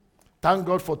 Thank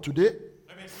God for today.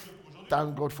 Remercie Dieu pour aujourd'hui.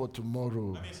 Thank God for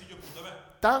tomorrow. Remercie Dieu pour demain.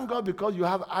 Thank God because you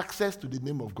have access to the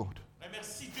name of God.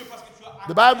 Remercie Dieu parce que tu as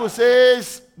The Bible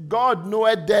says, God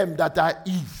knoweth them that are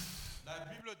his. La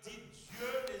Bible dit Dieu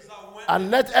les a oints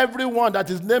And let everyone that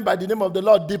is named by the name of the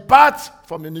Lord depart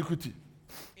from iniquity.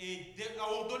 et a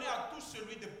ordonné à tous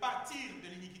celui de partir de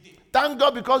l'iniquité. Thank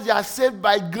God because you are saved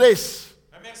by grace.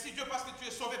 Remercie Dieu parce que tu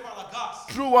es sauvé par la grâce,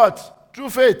 Through what? Through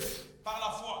faith. par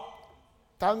la foi.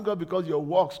 Thank God because your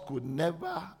works could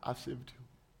never have saved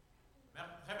you.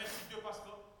 Remercie Dieu parce que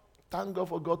Thank God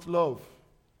for God's love.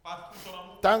 par tout son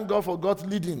amour Thank God for God's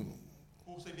leading.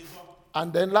 pour ses besoins.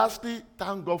 And then lastly,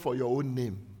 thank God for your own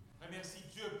name. Remercie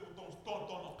Dieu pour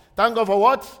ton nom, Thank God for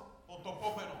what? pour ton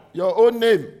propre nom, Your own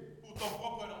name. pour ton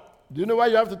propre nom. Do you know why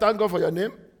you have to thank God for your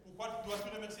name? Pourquoi dois-tu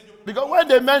remercier Dieu pour Because when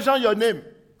they mention your name,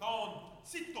 quand on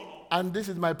cite ton nom, and this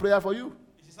is my prayer for you,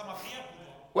 et c'est ça ma prière pour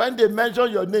toi, when they mention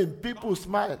your name, people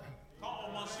smile. quand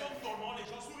on mentionne ton nom, les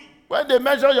gens sourient. When they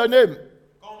mention your name,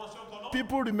 Quand on mentionne ton nom,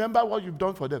 people remember what you've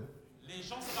done for them. les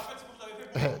gens se rappellent ce que vous avez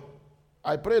fait pour eux.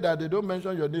 I pray that they don't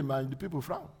mention your name and the people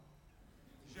frown.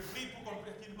 Je prie pour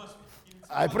qu'ils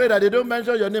I pray that they don't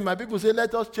mention your name and people say,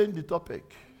 let us change the topic.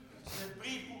 Je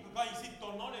prie pour que quand ils citent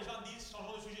ton nom, les gens disent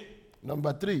changeons de sujet.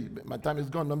 Number 3, my time is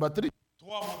gone. Number 3,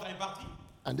 3, mon temps est parti.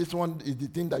 and this one is the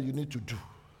thing that you need to do.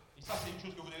 Et ça, c'est une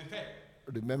chose que vous devez faire.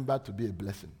 Remember to be a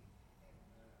blessing.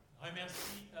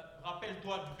 Remercie,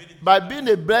 rappelle-toi du bénédiction. By being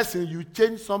a blessing, you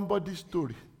change somebody's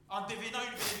story. En devenant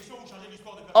une bénédiction, vous changez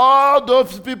l'histoire de personne. All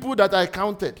those people that I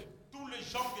counted, Tous les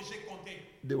gens que j'ai comptés,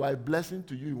 they were a blessing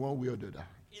to you in one way or the other.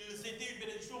 ils étaient une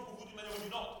bénédiction pour vous d'une manière ou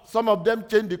d'une autre. Some of them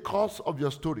changed the course of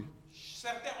your story.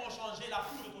 Certains ont changé la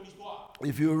cour de ton histoire.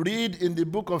 If you read in the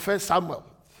book of 1 Samuel,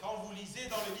 Quand vous lisez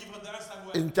dans le livre d'1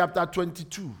 Samuel, in chapter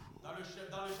 22, dans le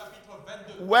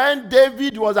chapitre 22, when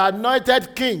David was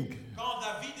anointed king, quand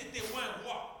David était oint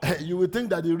roi, you would think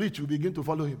that the rich will begin to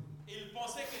follow him. il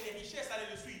pensait que les richesses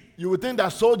allaient le suivre. You would think that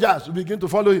soldiers will begin to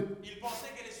follow him. Il pensait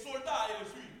que les soldats allaient le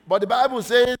suivre. But the Bible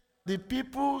says the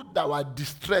people that were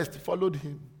distressed followed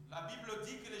him. La Bible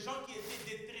dit que les gens qui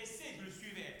étaient détressés le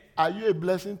suivaient. Are you a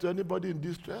blessing to anybody in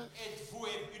distress? Êtes-vous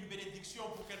une bénédiction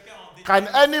pour quelqu'un en Can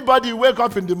détresse? anybody wake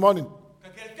up in the morning Que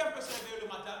quelqu'un peut se réveiller le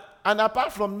matin, and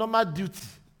apart from normal duty,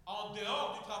 en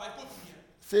dehors du travail quotidien,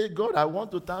 say, God, I want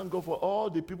to thank God for all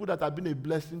the people that have been a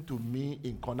blessing to me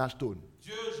in Cornerstone.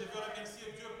 Dieu, je veux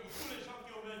remercier Dieu pour tous les gens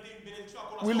qui ont été une bénédiction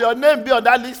à Will Cornerstone. your name be on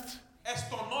that list? Est-ce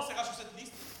ton nom sera sur cette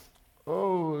liste?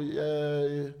 Oh,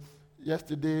 yeah.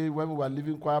 Yesterday, when we were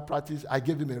leaving choir practice, I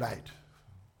gave him a ride.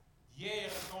 Hier,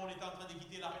 quand on était en train de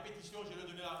quitter la répétition, je lui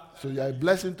ai donné la... So you're a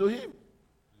blessing to him.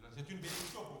 C'est une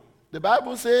bénédiction pour lui. The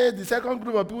Bible says the second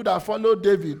group of people that followed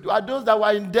David are those that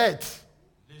were in debt.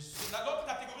 L'autre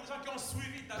catégorie de gens qui ont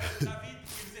suivi David,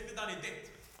 ils étaient dans les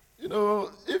dettes. You know,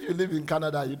 if you live in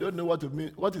Canada, you don't know what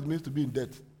it means to be in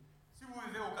debt. Si vous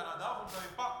vivez au Canada, vous ne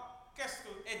savez pas qu'est-ce que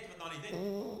être dans les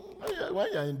dettes. When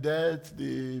you're in debt,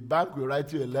 the bank will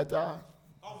write you a letter.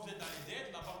 Quand vous êtes dans les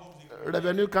dettes, la banque va vous écrire.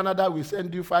 Revenue Canada will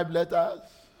send you 5 letters.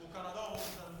 Au Canada,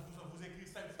 on vous écrit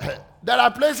 5 fois. There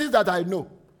are places that I know.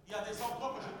 Il y a des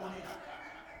endroits que je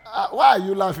connais. Why are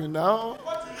you laughing now?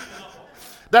 Pourquoi tu ris des enfants?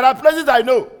 There are places I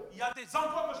know. Il y a des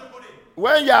endroits que je connais.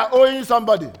 When you are owing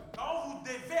somebody, Quand vous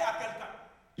devez à quelqu'un,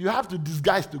 you have to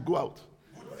disguise to go out.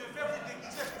 vous devez vous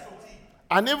déguiser pour sortir.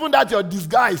 And even that your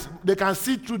disguise, they can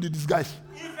see through the disguise.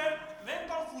 Même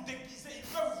quand vous déguisez,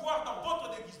 ils peuvent voir dans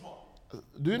votre déguisement.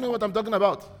 Do you know what I'm talking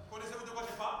about? Connaissez-vous de quoi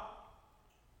je parle?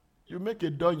 You make a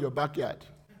door in your backyard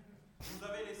Vous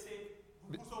avez laissé,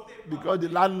 vous sortez because the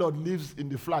landlord lives in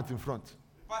the flat in front.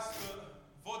 parce que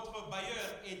votre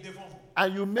bailleur est devant vous.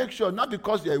 And you make sure, not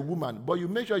because you're a woman, but you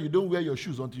make sure you don't wear your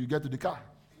shoes until you get to the car.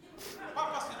 Pas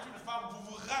parce que c'est une femme,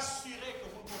 vous vous rassurez que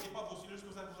vous ne portez pas vos souliers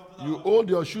jusqu'à ce que vous entrez dans You la voiture. hold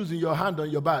your shoes in your hand on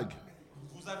your bag.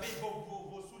 Vous avez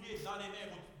vos souliers dans les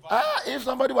mains. If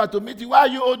somebody were to meet you, why are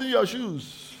you holding your shoes?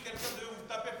 Si quelqu'un devait vous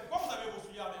taper, pourquoi vous avez vos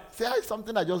souliers à main? Say, it's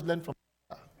something I just learned from.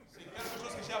 C'est quelque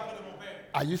chose que j'ai appris de mon père.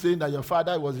 Are you saying that your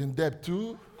father was in debt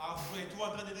too? Ah, vous êtes tout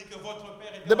en train de dire que votre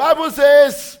père était The Bible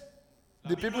says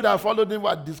the people that followed him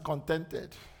were discontented.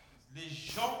 Les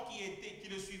gens qui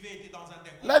le suivaient étaient dans un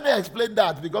décor. Let me explain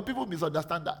that because people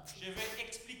misunderstand that. Je vais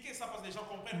expliquer ça parce que les gens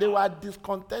comprennent. They pas. were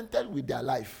discontented with their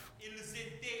life. Ils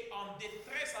étaient en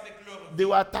détresse avec leur vie. They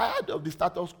were tired of the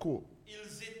status quo.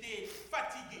 Ils étaient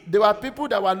fatigués. There were people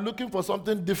that were looking for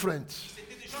something different.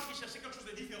 C'était des gens qui cherchaient quelque chose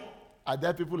de différent. Are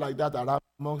there people like that around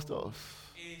amongst us?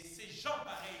 Et ces gens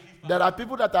pareils vivent There pas. are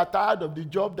people that are tired of the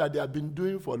job that they have been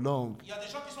doing for long. Il y a des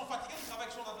gens qui sont fatigués du travail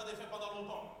qu'ils sont en train de faire pendant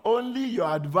longtemps. Only your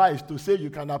advice to say you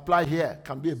can apply here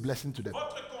can be a blessing to them.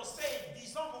 Votre conseil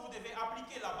disant que vous devez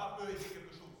appliquer là-bas peut aider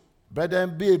quelque chose. Brethren,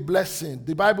 be a blessing.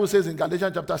 The Bible says in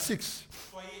Galatians chapter 6,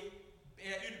 Soyez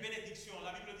une bénédiction.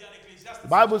 La Bible dit en Ecclésiaste. the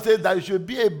Bible says that you should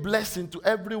be a blessing to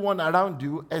everyone around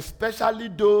you, especially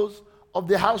those of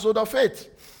the household of faith.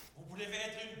 Vous devez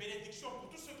être une bénédiction pour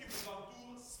tous ceux qui vous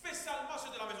entourent, spécialement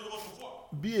ceux de la maison de votre foi.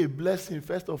 Be a blessing,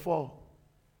 first of all,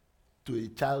 to a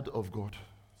child of God.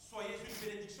 Soyez une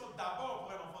bénédiction d'abord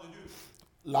pour un enfant de Dieu.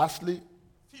 Lastly,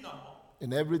 Finalement,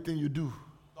 in everything you do,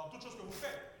 dans toute chose que vous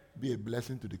faites, be a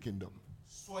blessing to the kingdom.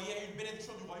 soyez une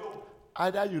bénédiction du royaume.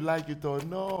 Either you like it or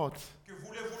not, Que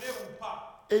vous le voulez ou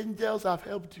pas, angels have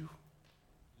helped you.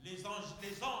 les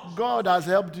anges, God has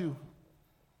helped you.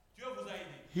 Dieu vous a aidé.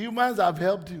 Humans have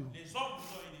helped you. Les hommes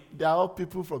vous ont aidé. They are all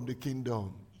people from the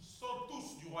kingdom. Ils sont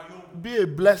tous du royaume. Be a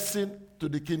blessing to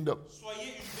the kingdom.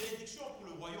 Soyez une bénédiction pour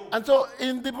le royaume. And so,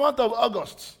 in the month of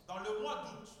August, Dans le mois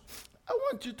d'août, I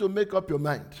want you to make up your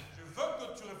mind je veux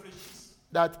que tu réfléchisses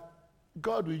that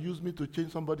God will use me to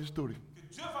change somebody's story. que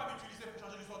Dieu va m'utiliser pour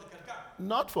changer l'histoire de quelqu'un.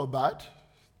 Not for bad,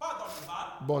 Pas dans le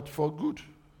mal, but for good.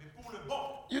 mais pour le bon.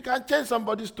 You can change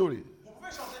somebody's story. Vous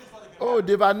pouvez changer l'histoire de quelqu'un. Oh,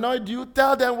 they've annoyed you.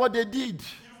 Tell them what they did.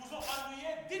 Ils vous ont ennuyé,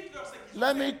 dites-leur ce qu'ils ont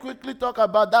Let fait. me quickly talk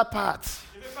about that part.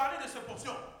 Je vais parler de cette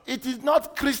portion. It is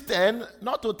not Christian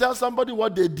not to tell somebody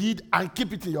what they did and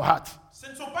keep it in your heart. Ce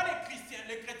ne sont pas les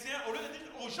chrétiens, au lieu de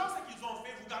dire aux gens ce qu'ils ont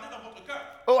fait, vous gardez dans votre cœur.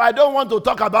 Oh, I don't want to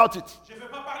talk about it. Je ne vais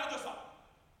pas parler de ça.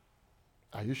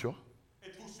 Are you sure?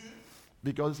 Êtes-vous sûr?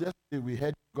 Because yesterday we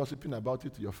heard gossiping about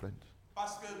it to your friend.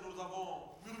 Parce que nous avons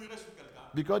murmuré sur quelqu'un.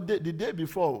 Because the day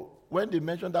before, when they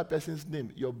mentioned that person's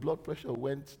name, your blood pressure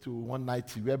went to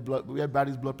 190, where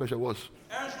Barry's blood pressure was.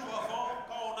 Un jour avant,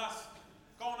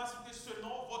 quand on a cité ce nom,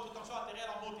 votre tension artérielle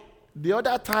a monté. The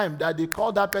other time that they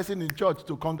called that person in church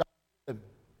to congratulate them,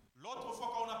 L'autre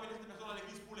fois, quand on a appelé cette personne dans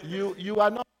l'église pour les you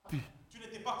are not happy. tu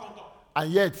n'étais pas content. And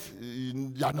yet,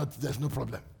 you are not, there's no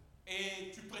problem.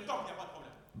 Et tu prétends qu'il n'y a pas de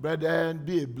problème. Brethren,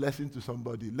 be a blessing to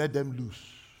somebody. Let them loose.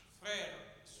 Frère,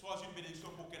 sois une bénédiction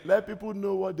pour quelqu'un. Let people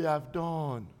know what they have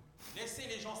done. Laissez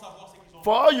les gens savoir ce qu'ils ont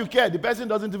For all you care, the person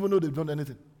doesn't even know they've done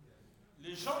anything. fait.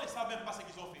 Les gens ne savent même pas ce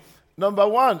qu'ils ont fait. Number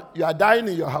one, you are dying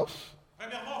in your house,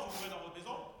 Premièrement, vous mourrez dans votre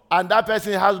maison and that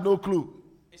person has no clue.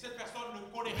 et cette personne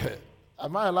ne connaît rien.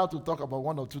 Am I allowed to talk about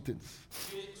one or two things?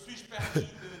 Suis-je permis de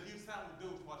dire ça ou deux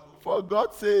ou trois jours? For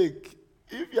God's sake,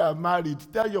 if you are married,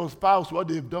 tell your spouse what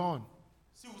they've done.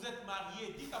 Si vous êtes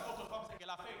marié, dites à votre femme ce qu'elle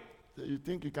a fait. So you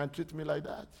think you can treat me like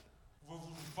that?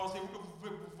 Pensez-vous que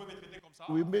vous pouvez me traiter comme ça?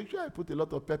 We make sure I put a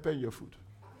lot of pepper in your food.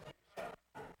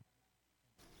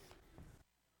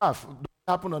 Does it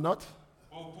happen or not?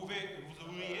 Vous pouvez vous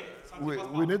ouvriez, ça ne We, se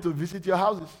passe we pas. need to visit your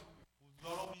houses. Nous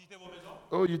allons visiter vos maisons.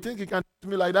 Oh, you think you can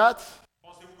treat me like that?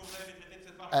 Pensez-vous que vous allez me traiter de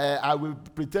cette façon? I will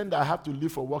pretend I have to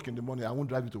leave for work in the morning. I won't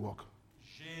drive you to work.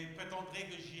 Je prétendrai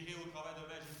que j'irai au travail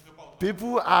demain, je ne ferai pas au travail.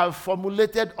 People have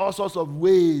formulated all sorts of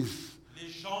ways Les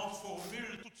gens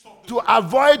formulent toutes sortes de to choses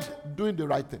avoid doing the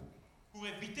right thing. pour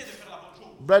éviter de faire la bonne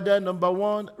chose. Brethren, number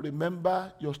one,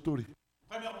 remember your story.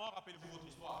 Premièrement, rappelez-vous votre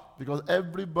histoire. Because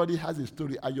everybody has a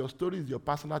story, and your story is your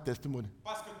personal testimony.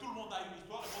 Parce que tout le monde a une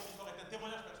histoire et votre histoire est un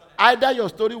témoignage personnel. Either your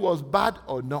story was bad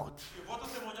or not. Que votre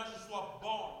témoignage soit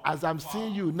bon. As I'm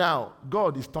seeing you now,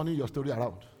 God is turning your story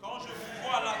around. Quand je vous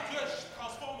vois là, Dieu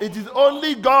It is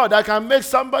only God that can make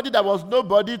somebody that was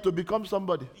nobody to become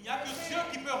somebody. Il n'y a que Dieu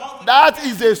qui peut rendre. That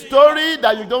is a story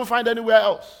that you don't find anywhere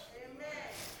else.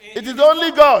 Et It is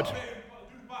only God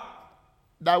nulle part.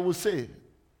 that will say,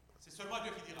 C'est seulement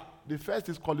Dieu qui dira. the first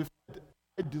is qualified,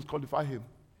 I disqualify him.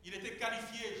 Il était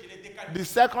qualifié, je l'ai déqualifié. The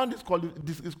second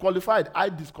is qualified, I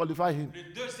disqualify him.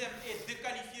 Le deuxième est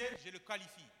déqualifié, je le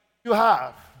qualifie. You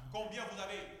have. Combien vous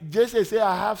avez? Jesse say,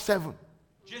 I have 7.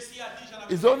 Jesse a dit, j'en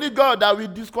avais It's 7. only God that will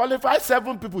disqualify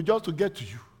 7 people just to get to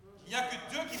you. Il n'y a que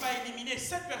Dieu qui va éliminer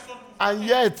 7 personnes pour vous. And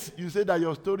yet, you say that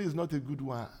your story is not a good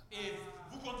one. Et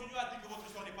vous continuez à dire que votre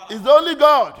histoire n'est pas It's là. only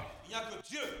God. Il n'y a que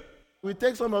Dieu We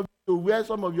take some of you to where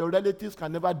some of your relatives can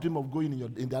never dream of going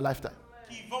in their lifetime.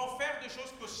 qui vont faire des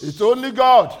choses que It's only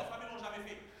God les familles n'ont jamais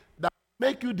fait. that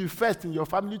make you the first in your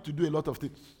family to do a lot of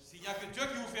things. S'il n'y a que Dieu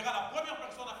qui vous fera la première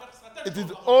personne à faire certaines It is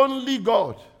choses, only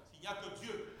God s'il n'y a que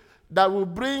Dieu that will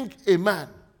bring a man,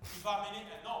 qui va amener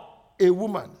un homme, a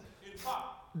woman, une femme,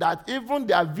 that even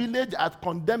their village has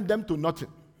condemned them to nothing.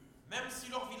 même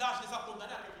si leur village les a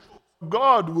condamnés à quelque chose.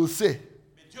 God will say,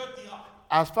 Mais Dieu dira,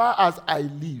 as far as I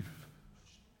live,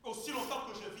 aussi longtemps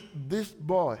que je vis, this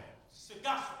boy ce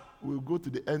garçon, will go to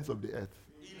the ends of the earth.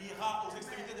 il ira aux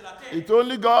extrémités de la terre. It's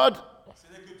only God Ce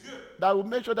n'est que Dieu that will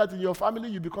make sure that in your family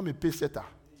you become a pace setter.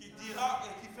 qui dira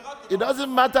et qui fera que It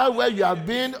doesn't matter where you have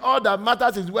been, all that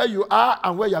matters is where you are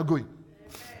and where you are going.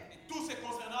 tout se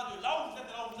concernant de là où vous êtes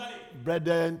et là où vous allez.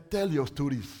 Brethren, tell your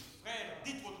stories. Frère,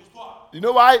 dites votre histoire. You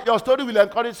know why? Your story will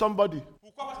encourage somebody.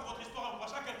 Pourquoi? Parce que votre histoire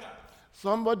encouragera quelqu'un.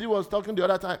 Somebody was talking the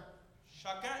other time.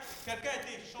 Quelqu'un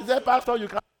était He chanceux. said, Pastor, you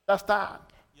can't understand.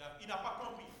 Il n'a pas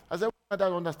compris. I said, why don't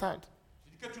you understand?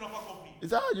 Je dis que tu n'as pas compris. He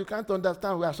said, you can't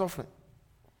understand. We are suffering.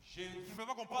 Je ne peux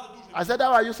pas comprendre d'où je I said,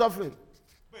 how are you suffering?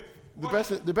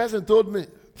 viens. The person told me. La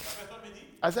personne me dit,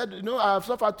 I said, I have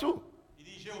suffered too. il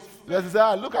dit, j'ai aussi souffert. Yes, he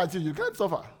said, look at you. You can't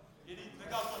suffer. J'ai dit,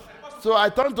 regarde, toi, je ne peux pas souffrir. So I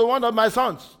turned to one of my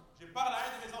sons. Je parle à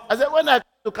un de mes enfants. I said, when I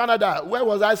came to Canada, where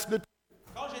was I sleeping?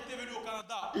 Quand j'étais venu au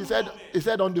Canada, He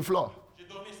said, on the floor. j'ai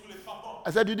dormi sous les frappants.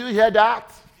 I said, did you hear that?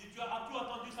 Il dit, as-tu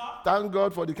entendu ça? Thank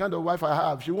God for the kind of wife I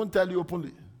have. She won't tell you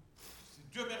openly.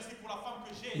 Dieu merci pour la femme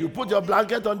que j'ai. You put your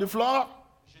blanket on the floor,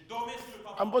 J'ai dormi sous le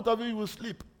frappant. and both of you will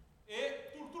sleep.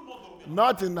 Et tout le monde dormait.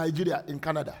 Not in Nigeria, in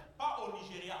Canada. Pas au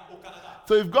Nigeria, au Canada.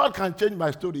 So if God can change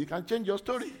my story, He can change your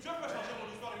story. Dieu peut changer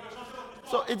mon histoire, il peut changer votre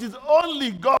So histoire. it is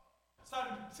only God. Ça,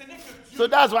 ce n'est que Dieu. So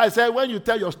that's why I said when you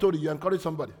tell your story, you encourage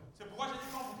somebody. C'est pourquoi j'ai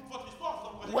dit quand vous dites votre histoire,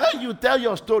 vous encouragez. When you tell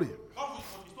your story, Quand vous dites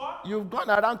votre histoire, you've gone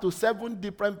around to 7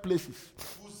 different places.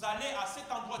 vous allez à cet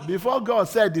endroit. Before God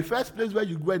said the first place where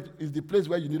you went is the place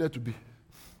where you needed to be.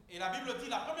 Et la Bible dit,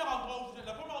 le premier endroit où vous êtes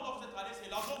allé, c'est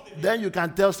l'endroit où vous devez. Then you can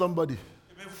tell somebody.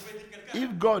 Eh bien, vous pouvez dire quelqu'un.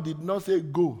 If God did not say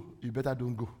go, you better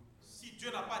don't go. Si Dieu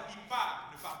n'a pas dit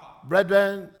pars, ne pars pas.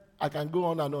 Brethren, I can go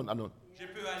on and on and on. Je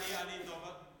peux aller dans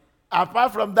votre...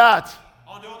 Apart from that,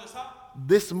 En dehors de ça,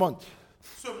 this month,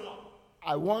 ce mois,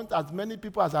 I want as many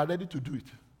people as are ready to do it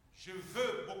je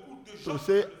veux beaucoup de to gens.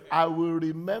 say, I will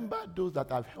remember those that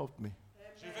have helped me.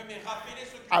 Je vais me rappeler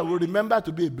ceux qui I will remember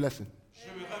to be a blessing. Je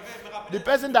vais me rappeler. The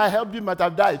person that helped you might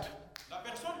have died. La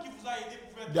personne qui vous a aidé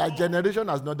pouvait être Their morte, generation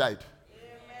has not died.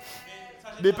 mais sa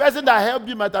The génération- person that helped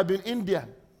you might have been Indian.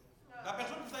 La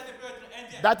personne qui vous a aidé peut être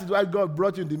indienne. That is why God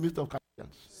brought you in the midst of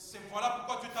Canadians. C'est voilà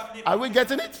pourquoi Dieu t'a amené. Are we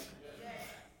getting it?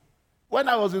 When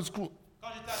I was in school, Quand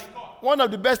j'étais à l'école, one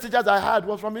of the best teachers I had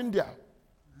was from India.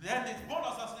 l'un des bons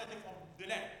enseignants était de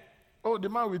l'Inde. Oh, the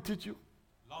man will teach you.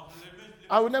 Le-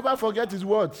 I will never forget his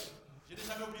words. Je n'ai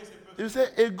jamais oublié ces peuples. He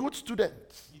said, a good student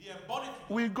Il dit un bon étudiant,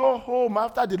 will go home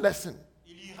after the lesson.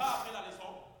 il ira après la leçon,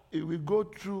 He will go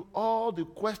through all the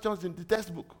questions in the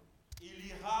textbook. il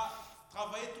ira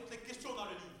travailler toutes les questions dans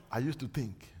le livre. I used to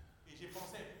think Et j'ai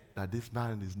pensé that this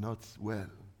man is not well.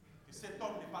 que cet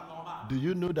homme n'est pas normal. Do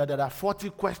you know that there are 40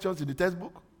 questions in the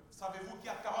textbook? Savez-vous qu'il y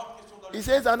a 40 questions dans le He livre?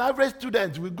 says an average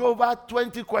student will go over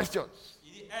 20 questions.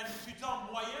 Il dit un étudiant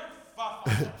moyen va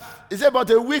faire ça. He said, but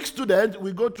a weak student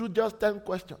will go through just 10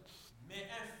 questions. Mais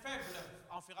un faible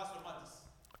en fera seulement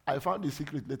 10. I found the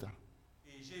secret later.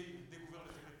 Et j'ai découvert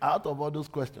le secret Out of all those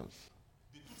questions,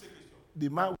 de toutes ces questions. the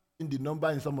man will change the number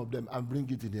in some of them and bring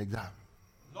it in the exam.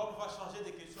 L'homme va changer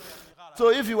des questions et ira là. So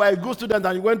if you were a good student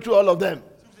and you went through all of them,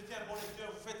 Si vous étiez un bon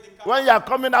étudiant, vous faites les cas. when you are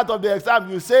coming out of the exam,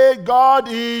 you say, God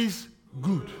is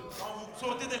good. Quand vous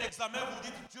sortez de l'examen, vous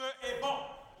dites Dieu est bon.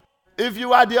 If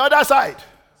you are the other side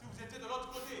Si vous étiez de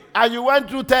l'autre côté and you went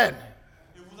through 10,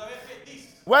 et vous avez fait 10,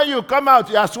 when you come out,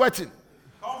 you are sweating.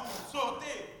 quand vous sortez,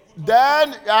 vous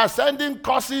Then you are sending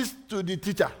curses to the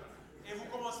teacher. et vous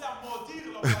commencez à maudire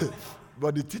l'enseignant.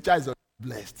 But the teacher is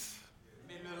blessed.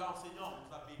 Mais l'enseignant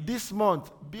vous a béni. This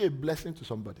month, be a blessing to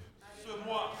somebody. Ce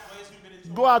voix, soyez sur une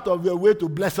bénédiction. Go out of your way to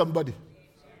bless somebody.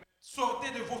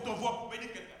 Sortez de votre voix pour bénir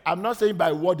quelqu'un. I'm not saying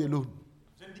by word alone.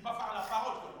 Je ne dis pas par la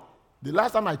parole seulement. The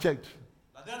last time I checked,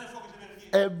 La dernière fois que j'ai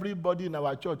vérifié, everybody in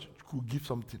our church could give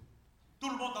something. tout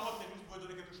le monde dans notre église pouvait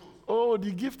donner quelque chose. Oh,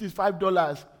 the gift is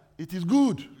 $5. It is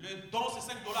good. Le don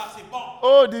c'est $5, c'est bon.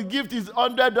 Oh, the gift is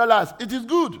 $100. It is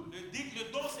good.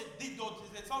 Le don c'est $10,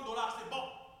 c'est $100, c'est bon.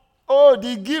 Oh,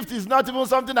 the gift is not even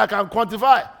something I can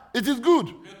quantify. It is good.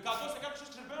 Le cadeau c'est quelque chose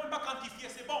que je ne peux même pas quantifier,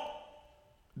 c'est bon.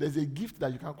 There's a gift that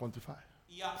you can't quantify,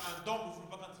 Il y a un don que vous ne pouvez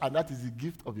pas quantifier. and that is the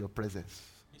gift of your presence.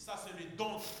 Et ça c'est le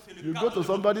don, c'est le You cadeau go to de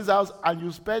votre somebody's house and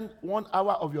you spend 1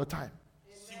 hour of your time.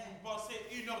 Si vous pensez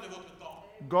 1 heure de votre temps,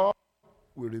 God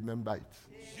will remember it.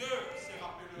 Dieu se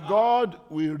rappellera. God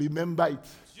will remember it.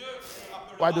 Dieu se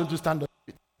rappellera. Why don't you stand up?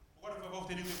 Pourquoi ne pouvez pas vous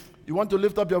tenir debout? You want to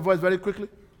lift up your voice very quickly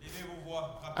Levez vos voix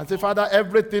and say, rapidement. Father,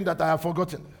 everything that I have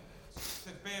forgotten,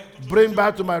 Père, toute bring chose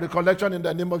back to my recollection in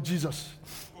the name of Jesus.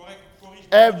 corrige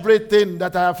Everything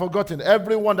that I have forgotten,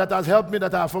 everyone that has helped me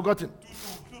that I have forgotten,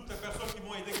 toutes les personnes qui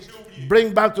m'ont aidé que j'ai oublié.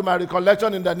 bring back to my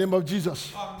recollection in the name of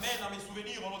Jesus. Amène à mes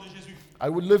souvenirs au nom de Jésus. I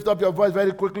will lift up your voice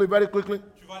very quickly, very quickly,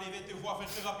 Tu vas lever tes voix, fais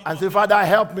très and rapidement. say, Father,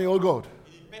 help me, oh God.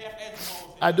 Il dit, Père,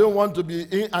 aide-moi. I don't want to be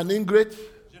an ingrate.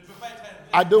 Je ne veux pas être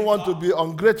I don't want to be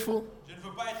ungrateful. Je ne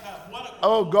veux pas être un roi de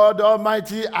Oh God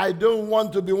Almighty, I don't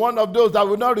want to be one of those that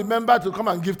will not remember to come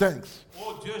and give thanks.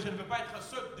 Oh Dieu, je ne veux pas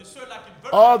être de ceux-là qui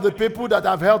veulent. All the people that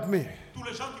have helped me, Tous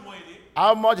les gens qui m'ont aidé.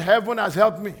 how much heaven has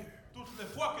helped me, Toutes les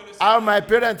fois que le how Seigneur, my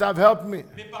parents have helped me,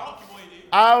 mes parents qui m'ont aidé.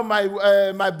 how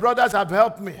my brothers have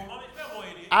helped me, Comment mes frères m'ont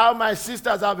aidé. how my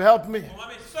sisters have helped me, Comment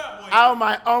mes sœurs m'ont aidé. how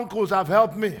my uncles have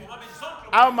helped me, Comment mes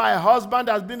oncles m'ont how aidé. my husband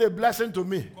has been a blessing to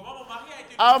me, Comment mon mari a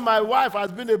été. how my wife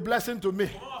has been a blessing to me,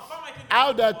 Comment ma femme a été.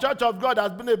 how the church of God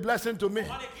has been a blessing to me,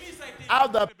 Comment l'église a été. how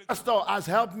the pastor has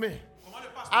helped me, Comment le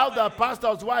pasteur how m'a the aidé.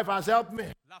 pastor's wife has helped me,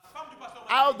 La femme du pasteur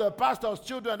m'a how aidé. the pastor's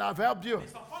children have helped you,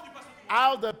 Les enfants du pasteur m'ont aidé.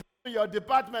 how the people in your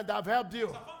department have helped you,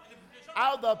 Les gens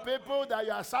how the people that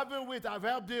you are serving with have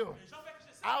helped you, avec que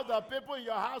je sais. how the people in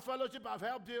your house fellowship have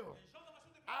helped you, Les gens dans ma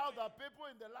société. how the people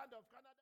in the land of Canada.